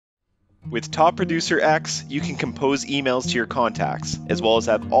With Top Producer X, you can compose emails to your contacts, as well as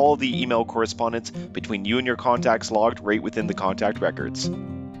have all the email correspondence between you and your contacts logged right within the contact records.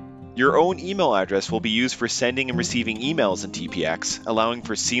 Your own email address will be used for sending and receiving emails in TPX, allowing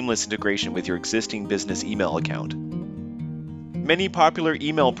for seamless integration with your existing business email account. Many popular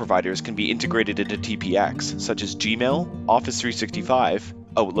email providers can be integrated into TPX, such as Gmail, Office 365,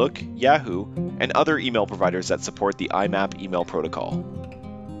 Outlook, Yahoo, and other email providers that support the IMAP email protocol.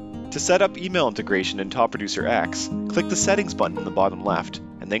 To set up email integration in Top Producer X, click the Settings button in the bottom left,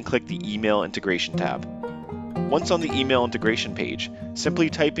 and then click the Email Integration tab. Once on the email integration page, simply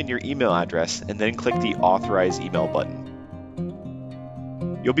type in your email address and then click the Authorize Email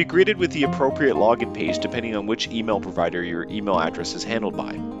button. You'll be greeted with the appropriate login page depending on which email provider your email address is handled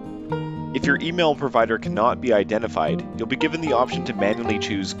by. If your email provider cannot be identified, you'll be given the option to manually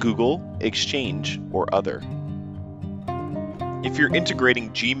choose Google, Exchange, or Other. If you're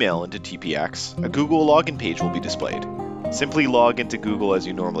integrating Gmail into TPX, a Google login page will be displayed. Simply log into Google as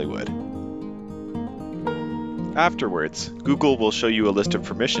you normally would. Afterwards, Google will show you a list of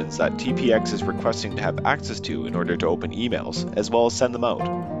permissions that TPX is requesting to have access to in order to open emails, as well as send them out.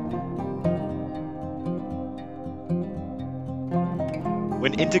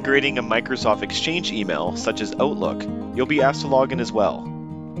 When integrating a Microsoft Exchange email, such as Outlook, you'll be asked to log in as well.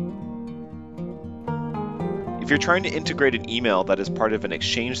 If you're trying to integrate an email that is part of an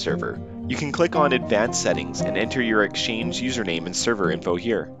Exchange server, you can click on Advanced Settings and enter your Exchange username and server info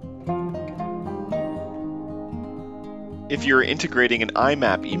here. If you're integrating an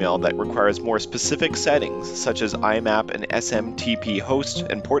IMAP email that requires more specific settings, such as IMAP and SMTP host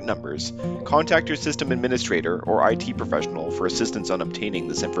and port numbers, contact your system administrator or IT professional for assistance on obtaining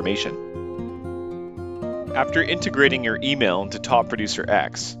this information. After integrating your email into Top Producer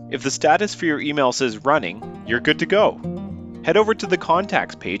X, if the status for your email says running, you're good to go. Head over to the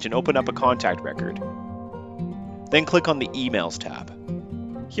Contacts page and open up a contact record. Then click on the Emails tab.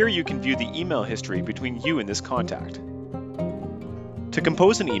 Here you can view the email history between you and this contact. To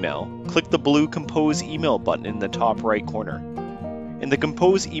compose an email, click the blue Compose Email button in the top right corner. In the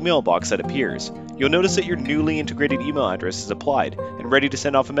Compose Email box that appears, you'll notice that your newly integrated email address is applied and ready to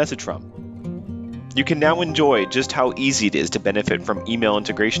send off a message from. You can now enjoy just how easy it is to benefit from email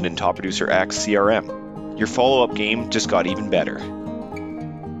integration in Top Producer X CRM. Your follow-up game just got even better.